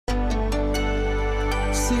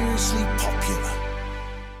seriously popular.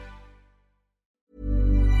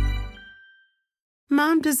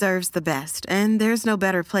 Mom deserves the best, and there's no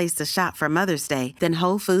better place to shop for Mother's Day than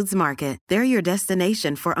Whole Foods Market. They're your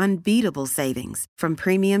destination for unbeatable savings, from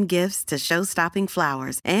premium gifts to show-stopping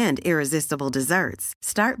flowers and irresistible desserts.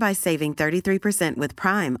 Start by saving 33% with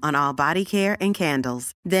Prime on all body care and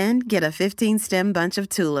candles. Then get a 15-stem bunch of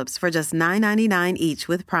tulips for just $9.99 each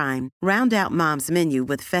with Prime. Round out Mom's menu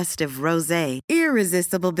with festive rosé,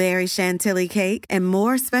 irresistible berry chantilly cake, and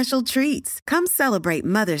more special treats. Come celebrate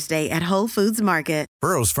Mother's Day at Whole Foods Market.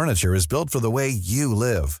 Burrow's furniture is built for the way you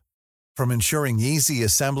live. From ensuring easy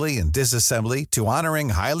assembly and disassembly to honoring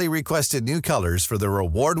highly requested new colors for their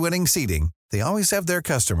award-winning seating, they always have their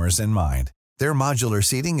customers in mind. Their modular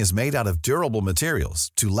seating is made out of durable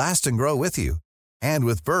materials to last and grow with you. And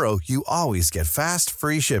with Burrow, you always get fast,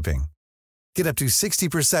 free shipping. Get up to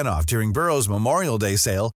 60% off during Burrow's Memorial Day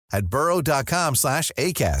sale at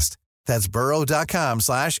burrow.com/ACAST. That's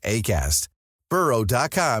burrow.com/ACAST.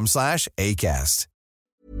 burrow.com/ACAST.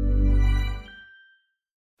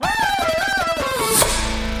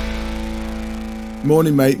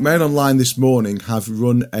 Morning, mate. Mail Online this morning have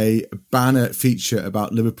run a banner feature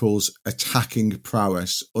about Liverpool's attacking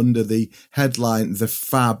prowess under the headline The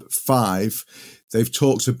Fab Five. They've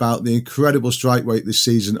talked about the incredible strike rate this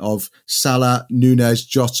season of Salah, Núñez,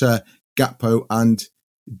 Jota, Gakpo and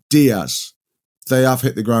Diaz. They have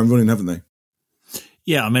hit the ground running, haven't they?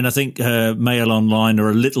 Yeah, I mean, I think Mail Online are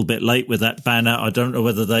a little bit late with that banner. I don't know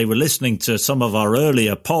whether they were listening to some of our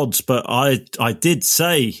earlier pods, but I did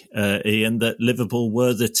say, Ian, that Liverpool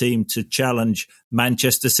were the team to challenge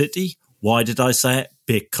Manchester City. Why did I say it?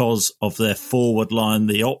 Because of their forward line,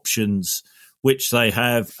 the options which they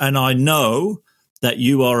have. And I know that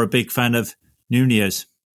you are a big fan of Núñez.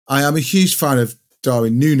 I am a huge fan of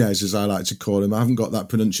Darwin Núñez, as I like to call him. I haven't got that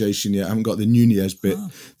pronunciation yet. I haven't got the Núñez bit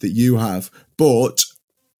that you have. But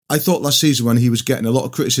I thought last season, when he was getting a lot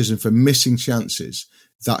of criticism for missing chances,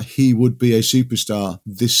 that he would be a superstar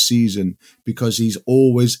this season because he's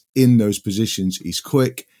always in those positions. He's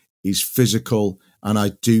quick, he's physical, and I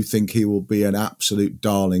do think he will be an absolute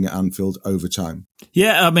darling at Anfield over time.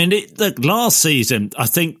 Yeah, I mean, last season, I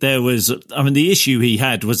think the issue he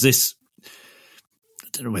had was this, I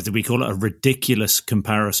don't know whether we call it a ridiculous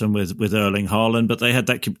comparison with Erling Haaland, but they had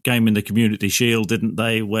that game in the Community Shield, didn't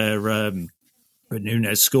they, where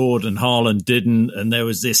Núñez scored and Haaland didn't, and there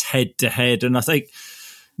was this head-to-head, and I think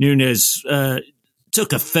Núñez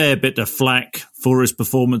took a fair bit of flack for his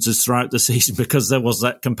performances throughout the season because there was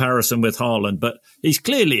that comparison with Haaland, but he's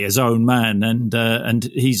clearly his own man, and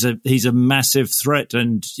he's a massive threat,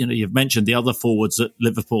 and you've mentioned the other forwards that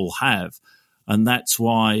Liverpool have. And that's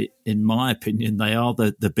why, in my opinion, they are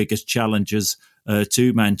the biggest challengers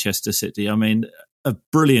to Manchester City. I mean, a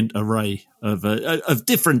brilliant array of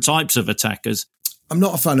different types of attackers. I'm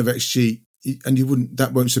not a fan of XG, and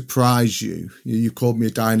that won't surprise you. You called me a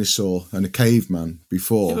dinosaur and a caveman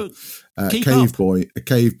before. A cave boy,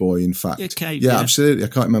 in fact. Yeah, absolutely. I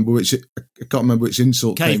can't remember which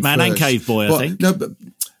insult. Caveman came and cave boy, I think. No, but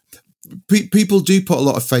people do put a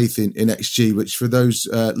lot of faith in XG, which for those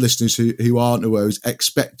listeners who aren't aware is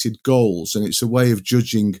expected goals, and it's a way of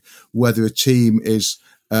judging whether a team is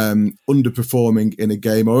underperforming in a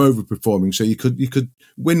game or overperforming. So you could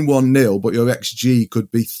win 1-0, but your XG could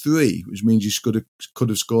be 3, which means you could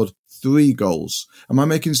have scored 3 goals. Am I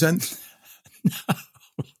making sense?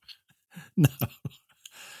 No.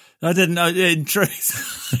 I didn't know. In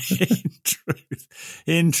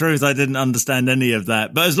truth, I didn't understand any of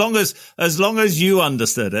that. But as long as you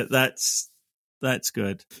understood it, that's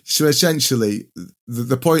good. So essentially,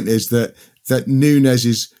 the point is that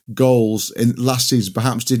Núñez's goals in last season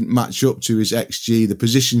perhaps didn't match up to his XG, the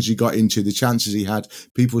positions he got into, the chances he had.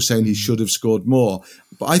 People were saying he should have scored more,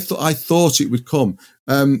 but I thought it would come.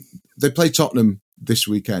 They play Tottenham this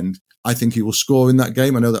weekend. I think he will score in that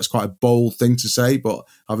game. I know that's quite a bold thing to say, but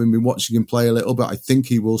having been watching him play a little bit, I think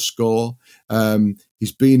he will score.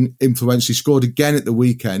 He's been influential. He scored again at the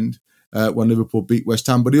weekend when Liverpool beat West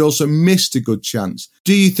Ham, but he also missed a good chance.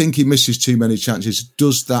 Do you think he misses too many chances?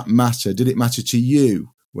 Does that matter? Did it matter to you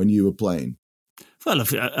when you were playing? Well,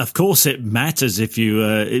 of course it matters if you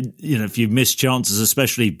miss chances,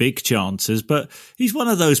 especially big chances. But he's one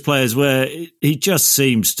of those players where he just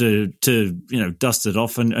seems to dust it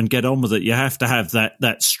off and get on with it. You have to have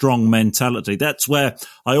that strong mentality. That's where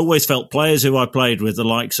I always felt players who I played with, the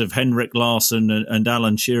likes of Henrik Larsson and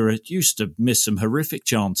Alan Shearer, used to miss some horrific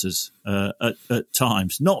chances at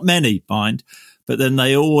times. Not many, mind. But then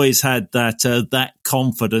they always had that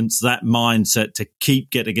confidence, that mindset to keep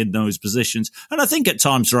getting in those positions. And I think at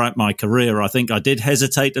times throughout my career, I think I did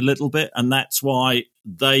hesitate a little bit. And that's why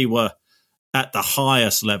they were at the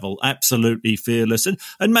highest level, absolutely fearless.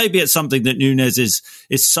 And maybe it's something that Núñez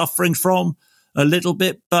is suffering from a little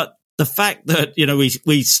bit, but the fact that,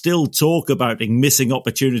 we still talk about missing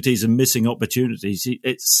opportunities,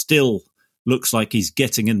 it still looks like he's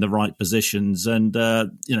getting in the right positions. And,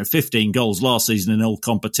 15 goals last season in all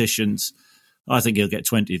competitions. I think he'll get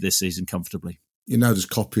 20 this season comfortably. You're now just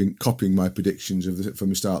copying my predictions from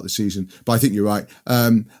the start of the season. But I think you're right.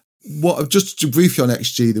 Just to brief you on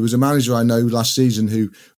XG, there was a manager I know last season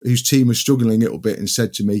whose team was struggling a little bit and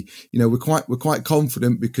said to me, we're quite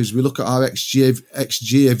confident because we look at our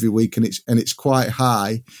XG every week and it's quite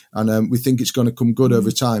high, and we think it's going to come good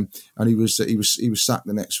over time. And he was sacked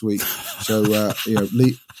the next week. So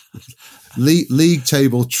league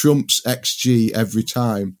table trumps XG every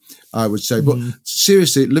time, I would say. But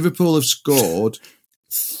seriously, Liverpool have scored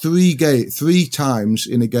three times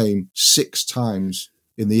in a game, 6 times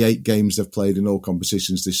in the 8 games they've played in all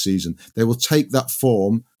competitions this season. They will take that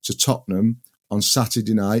form to Tottenham on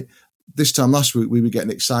Saturday night. This time last week, we were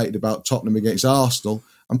getting excited about Tottenham against Arsenal.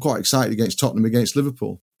 I'm quite excited against Tottenham against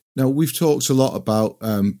Liverpool. Now, we've talked a lot about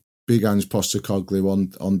Big Ange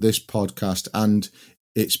Postecoglou on this podcast and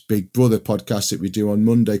its Big Brother podcast that we do on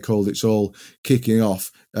Monday called It's All Kicking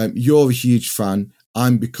Off. You're a huge fan.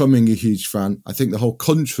 I'm becoming a huge fan. I think the whole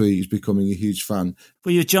country is becoming a huge fan.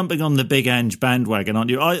 Well, you're jumping on the Big Ange bandwagon, aren't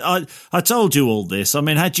you? I told you all this. I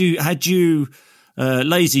mean, had you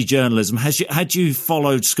lazy journalism, had you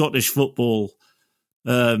followed Scottish football,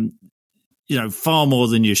 far more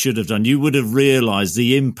than you should have done, you would have realised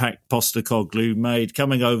the impact Postecoglou made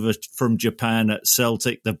coming over from Japan at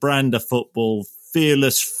Celtic, the brand of football,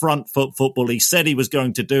 fearless front foot football. He said he was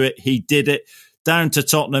going to do it. He did it. Down to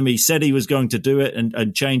Tottenham, he said he was going to do it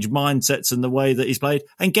and change mindsets in the way that he's played.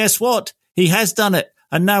 And guess what? He has done it.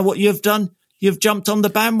 And now what you've done, you've jumped on the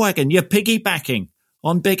bandwagon. You're piggybacking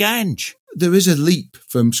on Big Ange. There is a leap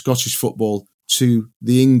from Scottish football to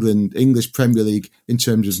the English Premier League in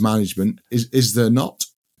terms of management. Is there not?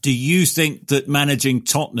 Do you think that managing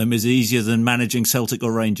Tottenham is easier than managing Celtic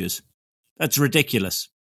or Rangers? That's ridiculous.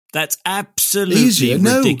 That's absolutely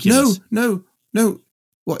ridiculous. No.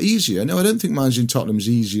 What, easier? No, I don't think managing Tottenham is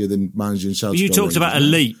easier than managing Celtic. You talked about a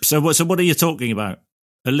leap. So what are you talking about?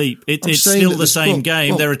 A leap? It's still the same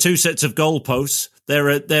game. There are 2 sets of goalposts.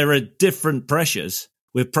 There are different pressures.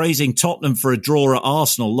 We're praising Tottenham for a draw at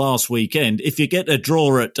Arsenal last weekend. If you get a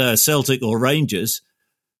draw at Celtic or Rangers,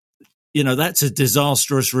 that's a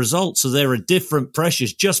disastrous result. So there are different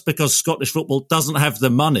pressures. Just because Scottish football doesn't have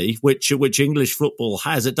the money, which English football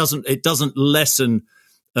has, it doesn't lessen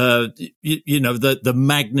the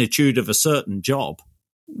magnitude of a certain job.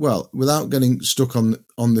 Well, without getting stuck on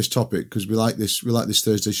this topic, because we like this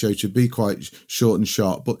Thursday show to be quite short and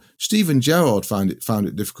sharp, but Steven Gerrard found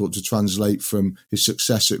it difficult to translate from his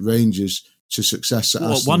success at Rangers to success at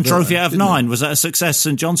Aston Villa. 1 trophy out of 9 was that a success?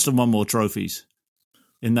 St Johnstone won more trophies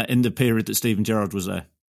in the period that Steven Gerrard was there.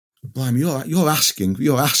 Blimey, you're asking.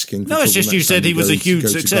 No, it's just you said he was a huge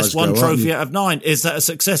success. 1 trophy out of 9. Is that a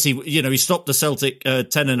success? He stopped the Celtic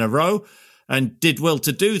 10 in a row and did well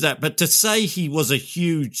to do that. But to say he was a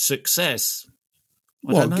huge success,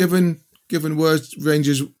 given where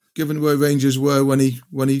Rangers were when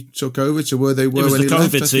he took over to where they were when he left, it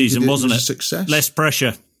was the COVID season, wasn't it? Success. Less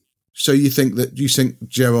pressure. So you think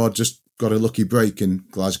Gerrard just got a lucky break in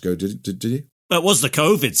Glasgow? Did he? It was the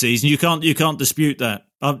COVID season. You can't dispute that.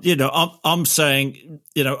 I'm saying,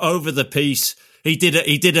 over the piece, he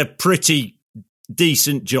did a pretty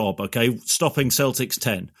decent job. Okay, stopping Celtic's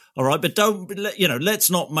 10. All right, but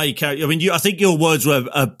let's not make out. I mean, I think your words were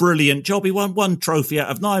a brilliant job. He won 1 trophy out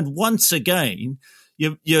of 9. Once again,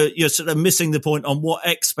 you're sort of missing the point on what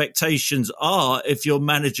expectations are if you're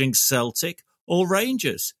managing Celtic or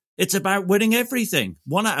Rangers. It's about winning everything.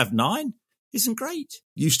 1 out of 9. Isn't great.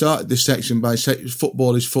 You started this section by saying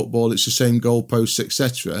football is football, it's the same goalposts,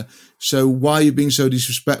 etc. So why are you being so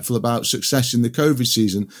disrespectful about success in the COVID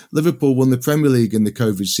season? Liverpool won the Premier League in the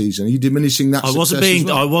COVID season. Are you diminishing that? I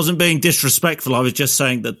wasn't being disrespectful. I was just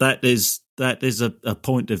saying that is a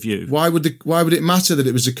point of view. Why would it matter that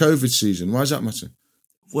it was a COVID season? Why does that matter?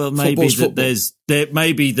 Well, maybe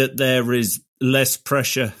that there is less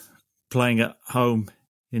pressure playing at home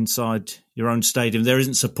inside your own stadium. There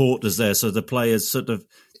isn't supporters there, so the players sort of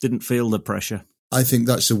didn't feel the pressure. I think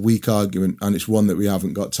that's a weak argument, and it's one that we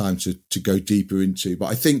haven't got time to go deeper into. But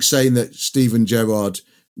I think saying that Steven Gerrard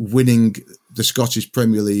winning the Scottish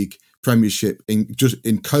Premier League Premiership in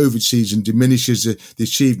COVID season diminishes the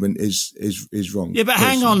achievement is wrong. Yeah, but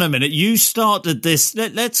hang on a minute. You started this.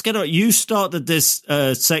 Let's get on. You started this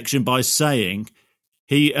section by saying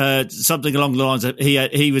He something along the lines of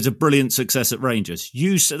he was a brilliant success at Rangers.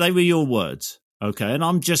 They were your words, okay? And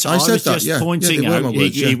I was just pointing out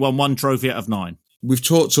he won 1 trophy out of 9. We've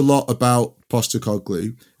talked a lot about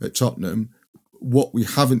Postecoglou at Tottenham. What we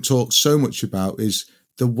haven't talked so much about is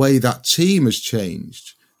the way that team has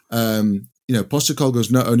changed. Postecoglou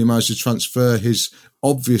has not only managed to transfer his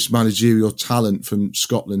obvious managerial talent from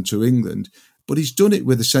Scotland to England, but he's done it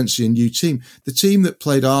with essentially a new team. The team that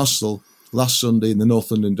played Arsenal last Sunday in the North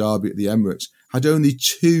London derby at the Emirates had only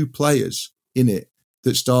 2 players in it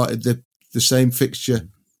that started the same fixture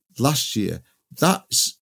last year.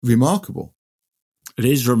 That's remarkable. It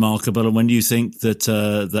is remarkable, and when you think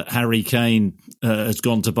that Harry Kane has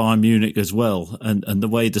gone to Bayern Munich as well, and the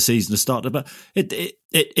way the season has started, but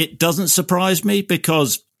it doesn't surprise me,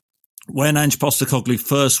 because when Ange Postecoglou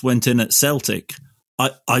first went in at Celtic,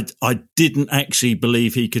 I didn't actually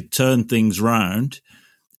believe he could turn things round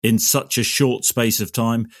in such a short space of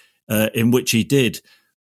time in which he did,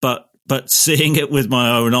 but seeing it with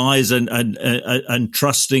my own eyes and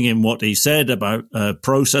trusting in what he said about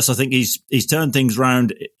process, I think he's turned things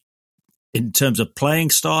around in terms of playing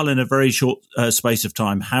style in a very short space of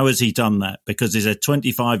time. How has he done that? Because he's had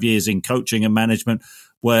 25 years in coaching and management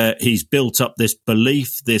where he's built up this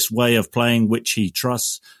belief, this way of playing which he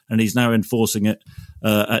trusts, and he's now enforcing it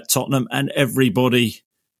at Tottenham, and everybody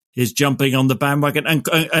is jumping on the bandwagon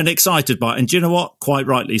and excited by it. And do you know what? Quite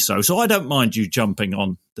rightly so. So I don't mind you jumping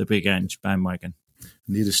on the big Ange bandwagon.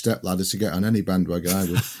 Need a stepladder to get on any bandwagon, I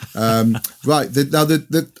would. Right.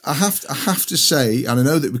 I have to say, and I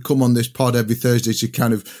know that we come on this pod every Thursday to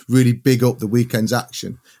kind of really big up the weekend's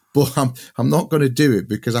action, but I'm not going to do it,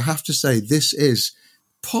 because I have to say this is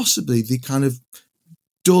possibly the kind of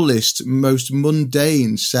dullest, most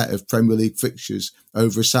mundane set of Premier League fixtures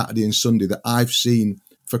over a Saturday and Sunday that I've seen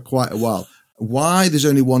for quite a while. Why there's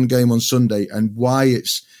only one game on Sunday and why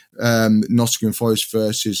it's Nottingham Forest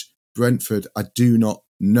versus Brentford, I do not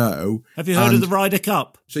know. Have you heard of the Ryder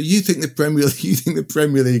Cup? So you think the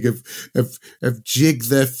Premier League have jigged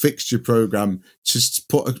their fixture programme to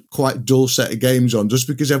put a quite dull set of games on just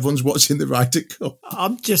because everyone's watching the Ryder Cup?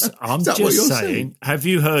 I'm just saying. Have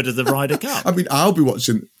you heard of the Ryder Cup? I mean,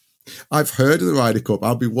 I've heard of the Ryder Cup.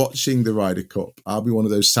 I'll be watching the Ryder Cup. I'll be one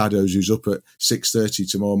of those saddos who's up at 6:30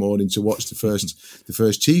 tomorrow morning to watch the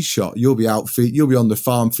first tee shot. You'll be out. You'll be on the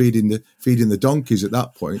farm feeding the donkeys at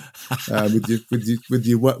that point with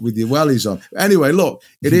your wellies on. Anyway, look,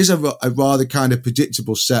 it is a rather kind of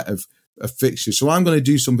predictable set of fixtures. So I'm going to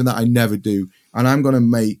do something that I never do, and I'm going to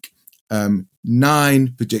make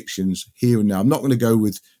 9 predictions here and now. I'm not going to go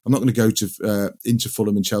to into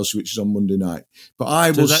Fulham and Chelsea, which is on Monday night. But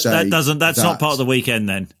I will say that's not part of the weekend.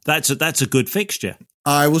 Then that's a good fixture.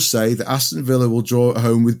 I will say that Aston Villa will draw at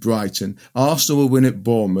home with Brighton. Arsenal will win at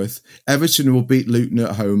Bournemouth. Everton will beat Luton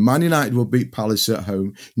at home. Man United will beat Palace at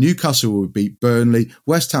home. Newcastle will beat Burnley.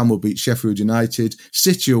 West Ham will beat Sheffield United.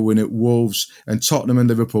 City will win at Wolves, and Tottenham and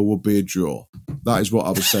Liverpool will be a draw. That is what I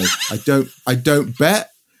will say. I don't bet.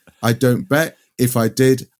 If I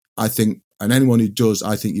did, I think, and anyone who does,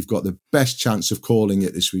 I think you've got the best chance of calling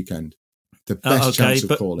it this weekend. The best chance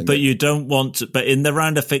of calling it. But you don't want to, but in the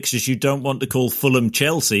round of fixtures, you don't want to call Fulham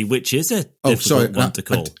Chelsea, which is a difficult one to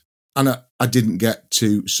call. I didn't get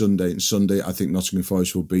to Sunday. And Sunday, I think Nottingham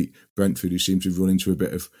Forest will beat Brentford, who seem to have run into a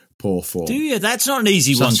bit of poor form. Do you? That's not an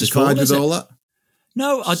easy one to call, is it? Satisfied with all that?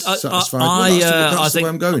 No, That's the way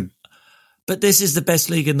I'm going. But this is the best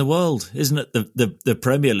league in the world, isn't it? The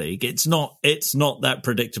Premier League. It's not that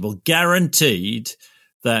predictable. Guaranteed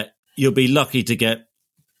that you'll be lucky to get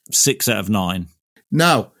 6 out of 9.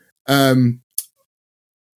 Now, I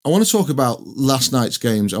want to talk about last night's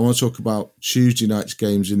games. I want to talk about Tuesday night's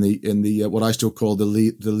games in the what I still call the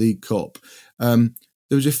League Cup. There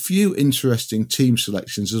was a few interesting team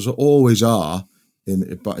selections, as there always are,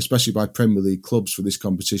 especially by Premier League clubs for this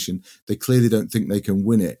competition. They clearly don't think they can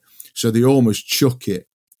win it. So they almost chuck it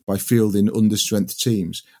by fielding understrength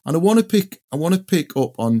teams. And I want to pick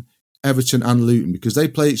up on Everton and Luton because they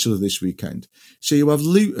play each other this weekend. So you have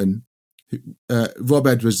Luton, Rob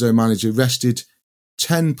Edwards, their manager, rested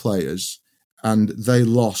 10 players and they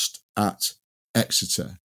lost at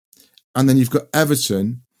Exeter. And then you've got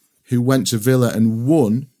Everton, who went to Villa and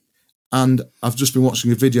won. And I've just been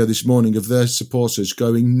watching a video this morning of their supporters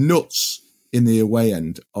going nuts in the away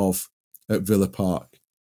end at Villa Park.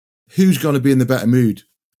 Who's going to be in the better mood?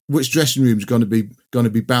 Which dressing room is going to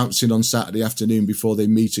be bouncing on Saturday afternoon before they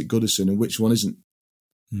meet at Goodison, and which one isn't?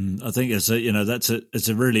 I think it's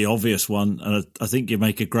a really obvious one, and I think you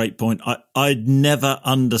make a great point. I'd never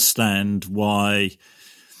understand why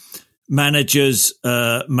managers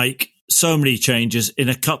make so many changes in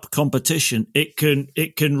a cup competition, it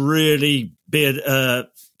can really be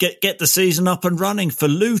get the season up and running for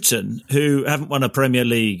Luton, who haven't won a Premier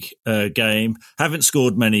League game, haven't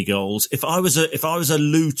scored many goals. If I was a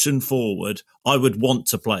Luton forward, I would want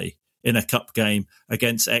to play in a cup game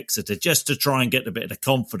against Exeter just to try and get a bit of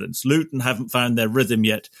confidence. Luton haven't found their rhythm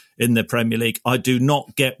yet in the Premier League. I do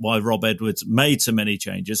not get why Rob Edwards made so many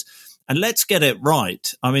changes. And let's get it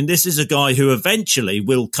right. I mean, this is a guy who eventually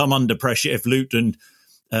will come under pressure if Luton,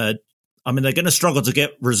 they're going to struggle to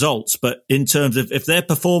get results, but in terms of if their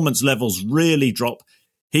performance levels really drop,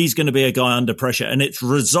 he's going to be a guy under pressure. And it's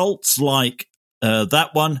results like that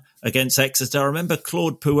one against Exeter. I remember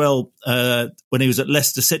Claude Puel, when he was at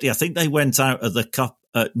Leicester City, I think they went out of the cup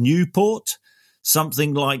at Newport,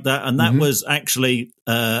 something like that. And that was actually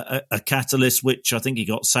a catalyst, which I think he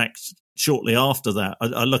got sacked shortly after that.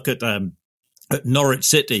 I look at Norwich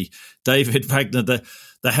City, David Wagner,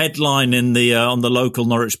 the headline in the on the local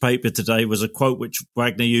Norwich paper today was a quote which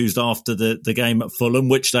Wagner used after the game at Fulham,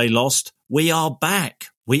 which they lost. "We are back.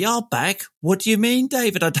 We are back." What do you mean,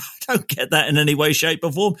 David? I don't get that in any way, shape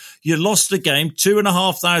or form. You lost the game.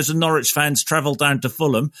 2,500 Norwich fans travelled down to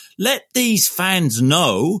Fulham. Let these fans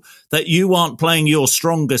know that you aren't playing your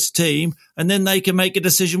strongest team, and then they can make a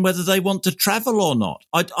decision whether they want to travel or not.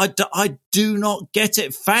 I do not get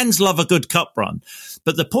it. Fans love a good cup run.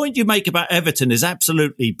 But the point you make about Everton is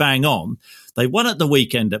absolutely bang on. They won at the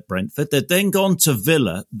weekend at Brentford. They've then gone to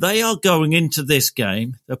Villa. They are going into this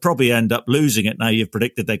game. They'll probably end up losing it now you've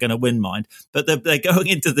predicted they're going to win, mind. But they're going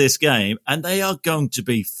into this game and they are going to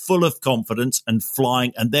be full of confidence and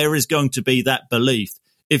flying. And there is going to be that belief.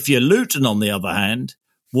 If you're Luton, on the other hand,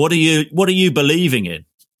 what are you believing in?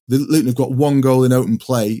 Luton have got one goal in open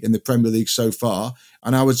play in the Premier League so far.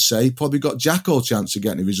 And I would say probably got jack all chance of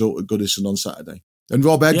getting a result at Goodison on Saturday. And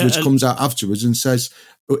Rob Edwards comes out afterwards and says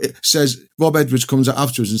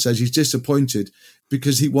he's disappointed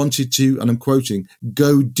because he wanted to, and I'm quoting,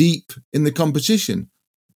 go deep in the competition.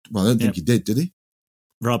 Well, I don't think he did he?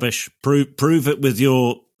 Rubbish. Prove it with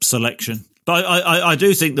your selection. But I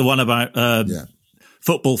do think the one about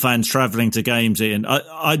football fans travelling to games, Ian,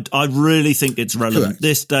 I really think it's relevant. Correct.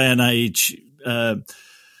 This day and age.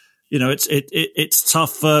 It's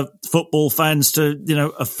tough for football fans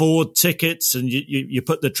to, afford tickets, and you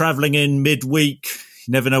put the travelling in midweek.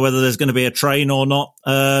 You never know whether there's going to be a train or not.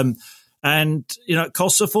 It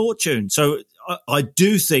costs a fortune. So I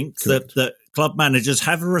do think that club managers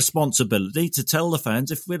have a responsibility to tell the fans,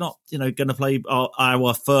 if we're not, going to play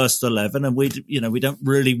our first 11 and we don't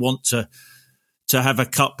really want to have a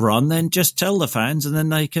cup run, then just tell the fans and then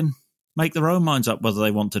they can make their own minds up whether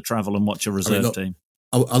they want to travel and watch a reserve team.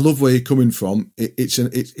 I love where you're coming from.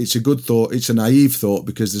 It's a good thought. It's a naive thought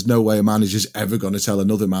because there's no way a manager's ever going to tell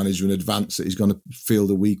another manager in advance that he's going to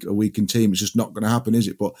field a weakened team. It's just not going to happen, is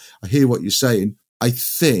it? But I hear what you're saying. I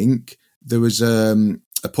think there was a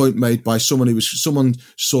point made by someone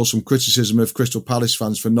saw some criticism of Crystal Palace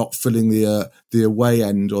fans for not filling the away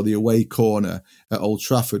end or the away corner at Old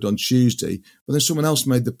Trafford on Tuesday. But then someone else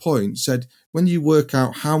made the point, said, when you work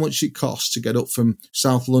out how much it costs to get up from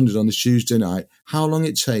South London on a Tuesday night, how long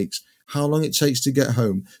it takes to get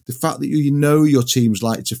home, the fact that your teams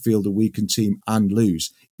like to field a weakened team and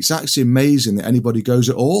lose, it's actually amazing that anybody goes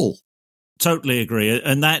at all. Totally agree.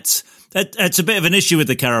 And that's a bit of an issue with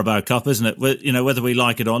the Carabao Cup, isn't it? Whether we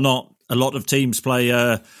like it or not, a lot of teams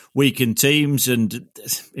play weakened teams, and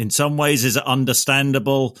in some ways is it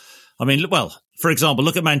understandable. I mean, well, for example,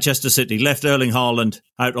 look at Manchester City, left Erling Haaland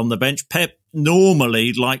out on the bench. Pep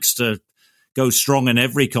normally likes to go strong in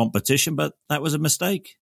every competition, but that was a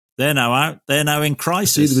mistake. They're now out. They're now in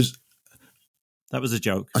crisis. That was a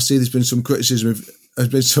joke. I see there's been some criticism of... There's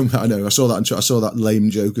been some. I know. I saw that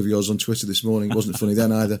lame joke of yours on Twitter this morning. It wasn't funny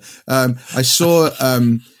then either. I saw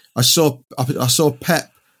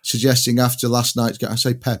Pep suggesting after last night's game. I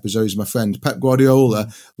say Pep as though he's my friend. Pep Guardiola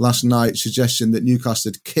last night suggesting that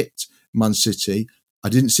Newcastle had kicked Man City. I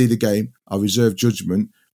didn't see the game. I reserve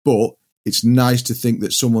judgment, but it's nice to think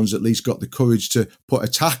that someone's at least got the courage to put a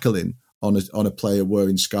tackle in on a player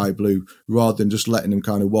wearing sky blue rather than just letting them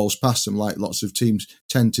kind of waltz past them like lots of teams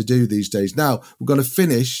tend to do these days. Now, we're going to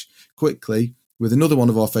finish quickly with another one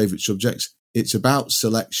of our favourite subjects. It's about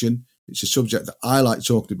selection. It's a subject that I like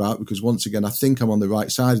talking about because, once again, I think I'm on the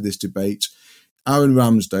right side of this debate. Aaron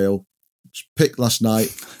Ramsdale picked last night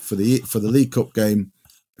for the League Cup game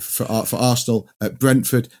for Arsenal at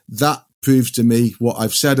Brentford. That proves to me what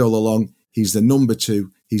I've said all along. He's the number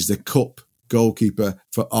 2. He's the cup goalkeeper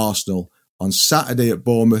for Arsenal. On Saturday at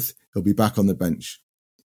Bournemouth, he'll be back on the bench.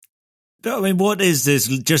 I mean, what is this?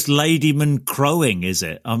 Just ladyman crowing, is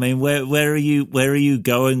it? I mean, where are you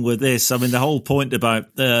going with this? I mean, the whole point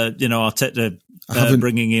about Arteta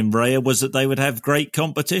bringing in Raya was that they would have great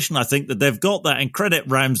competition. I think that they've got that, and credit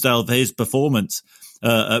Ramsdale for his performance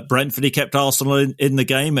at Brentford. He kept Arsenal in the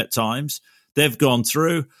game at times. They've gone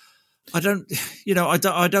through. I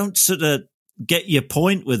don't sort of get your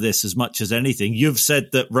point with this as much as anything. You've said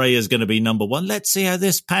that Raya's going to be number one. Let's see how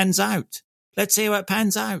this pans out. Let's see how it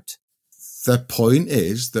pans out. The point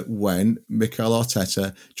is that when Mikel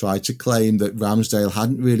Arteta tried to claim that Ramsdale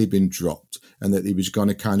hadn't really been dropped and that he was going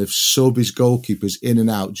to kind of sub his goalkeepers in and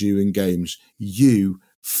out during games, you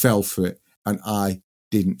fell for it and I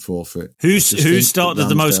didn't fall for it. Who started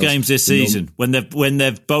the most games this season when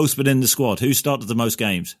they've both been in the squad? Who started the most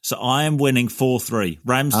games? So I am winning 4-3.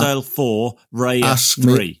 Ramsdale 4, Raya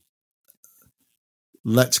 3.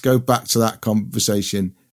 Let's go back to that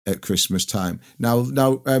conversation at Christmas time. Now,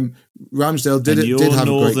 Ramsdale did have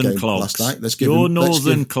a great game last night. Let's give your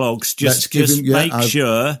Northern Clogs. Just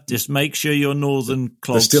make sure your Northern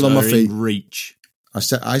Clogs still on my feet. In reach. I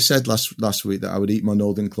said last week that I would eat my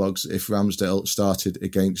Northern Clogs if Ramsdale started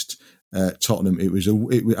against Tottenham.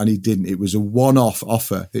 And he didn't. It was a one-off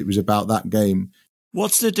offer. It was about that game.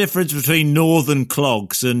 What's the difference between Northern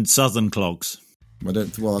Clogs and Southern Clogs? I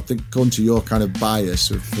think according to your kind of bias,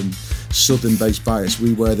 from southern-based bias,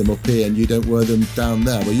 we wear them up here and you don't wear them down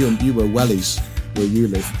there. Well, you wear wellies where you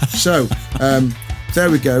live. So,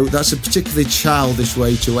 there we go. That's a particularly childish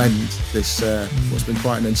way to end this, what's been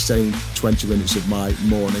quite an entertaining 20 minutes of my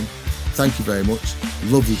morning. Thank you very much.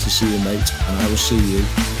 Lovely to see you, mate. And I will see you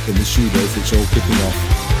in the studio if it's all kicking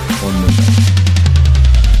off on Monday.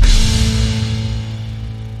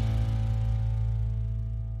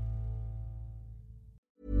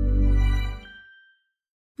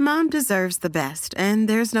 Mom deserves the best, and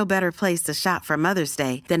there's no better place to shop for Mother's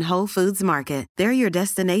Day than Whole Foods Market. They're your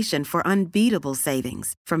destination for unbeatable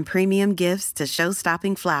savings, from premium gifts to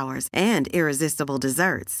show-stopping flowers and irresistible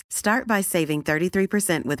desserts. Start by saving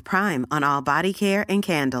 33% with Prime on all body care and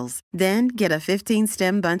candles. Then get a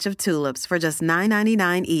 15-stem bunch of tulips for just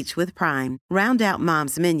 $9.99 each with Prime. Round out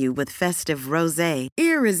Mom's menu with festive rosé,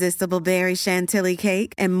 irresistible berry chantilly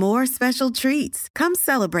cake, and more special treats. Come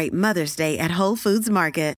celebrate Mother's Day at Whole Foods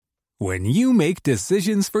Market. When you make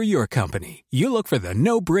decisions for your company, you look for the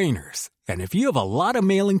no-brainers. And if you have a lot of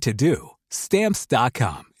mailing to do,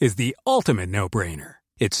 Stamps.com is the ultimate no-brainer.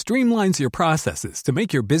 It streamlines your processes to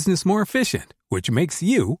make your business more efficient, which makes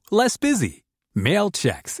you less busy. Mail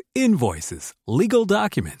checks, invoices, legal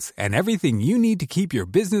documents, and everything you need to keep your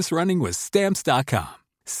business running with Stamps.com.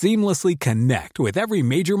 Seamlessly connect with every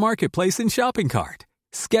major marketplace and shopping cart.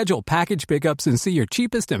 Schedule package pickups and see your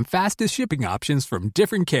cheapest and fastest shipping options from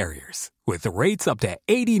different carriers, with rates up to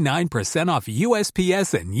 89% off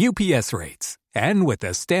USPS and UPS rates. And with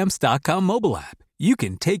the Stamps.com mobile app, you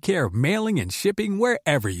can take care of mailing and shipping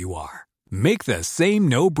wherever you are. Make the same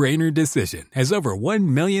no-brainer decision as over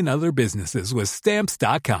 1 million other businesses with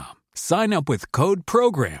Stamps.com. Sign up with code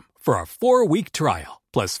PROGRAM for a 4-week trial,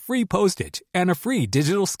 plus free postage and a free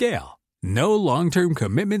digital scale. No long-term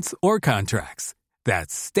commitments or contracts.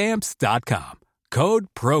 That's Stamps.com. Code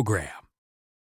PROGRAM.